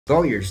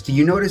Lawyers, do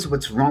you notice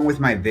what's wrong with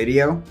my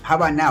video? How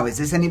about now, is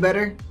this any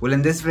better? Well,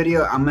 in this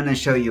video, I'm gonna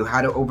show you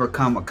how to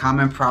overcome a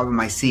common problem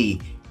I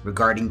see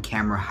regarding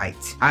camera height.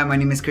 Hi, my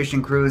name is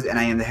Christian Cruz and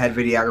I am the head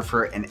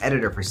videographer and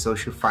editor for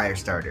Social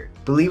Firestarter.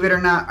 Believe it or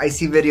not, I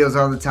see videos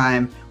all the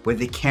time where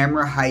the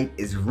camera height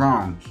is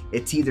wrong.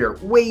 It's either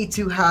way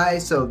too high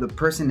so the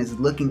person is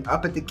looking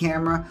up at the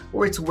camera,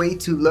 or it's way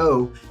too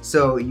low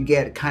so you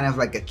get kind of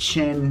like a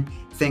chin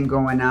thing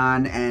going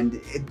on and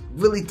it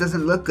really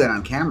doesn't look good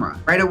on camera.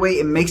 Right away,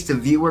 it makes the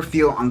viewer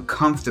feel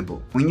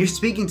uncomfortable. When you're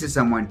speaking to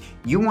someone,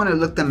 you want to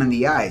look them in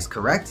the eyes,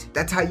 correct?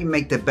 That's how you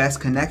make the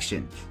best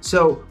connection.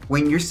 So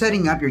when you're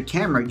setting up your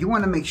camera, you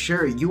want to make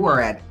sure you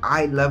are at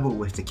eye level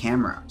with the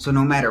camera. So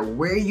no matter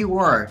where you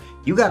are,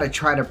 you got to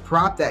try to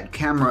prop that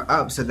camera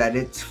up so that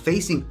it's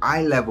facing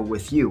eye level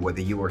with you,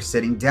 whether you are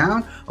sitting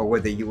down or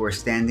whether you are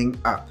standing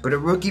up. But a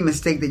rookie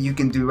mistake that you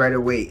can do right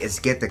away is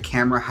get the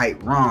camera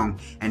height wrong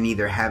and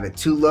either have it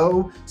too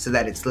low so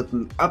that it's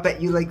looking up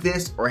at you like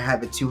this, or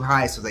have it too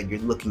high so that you're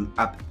looking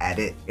up at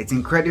it. It's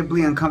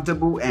incredibly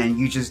uncomfortable and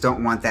you just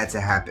don't want that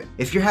to happen.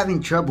 If you're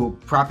having trouble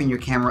propping your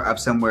camera up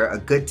somewhere, a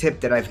good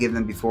tip that I've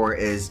given before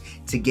is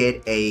to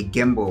get a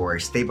gimbal or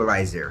a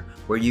stabilizer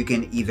where you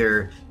can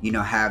either,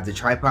 have the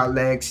tripod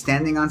leg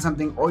standing on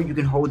something, or you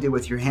can hold it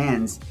with your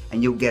hands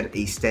and you'll get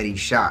a steady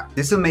shot.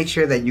 This will make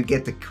sure that you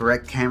get the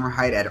correct camera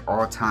height at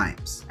all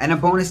times. And a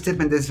bonus tip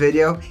in this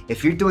video,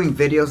 if you're doing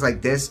videos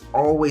like this,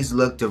 always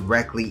look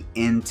directly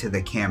into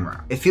the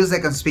camera. It feels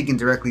like I'm speaking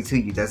directly to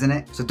you, doesn't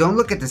it? So don't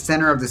look at the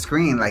center of the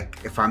screen like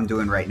if I'm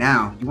doing right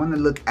now. You want to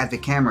look at the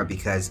camera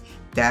because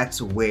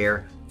that's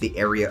where the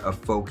area of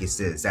focus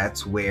is.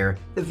 That's where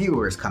the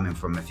viewer is coming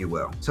from, if you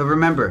will. So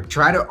remember,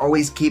 try to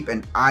always keep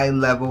an eye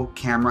level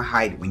camera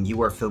height when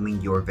you are filming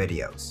your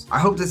videos. I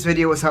hope this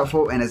video was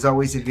helpful, and as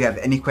always, if you have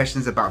any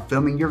questions about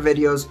filming your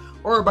videos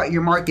or about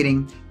your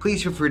marketing,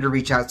 please feel free to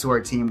reach out to our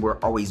team. We're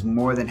always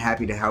more than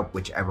happy to help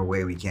whichever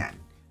way we can.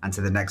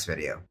 Until the next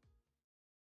video.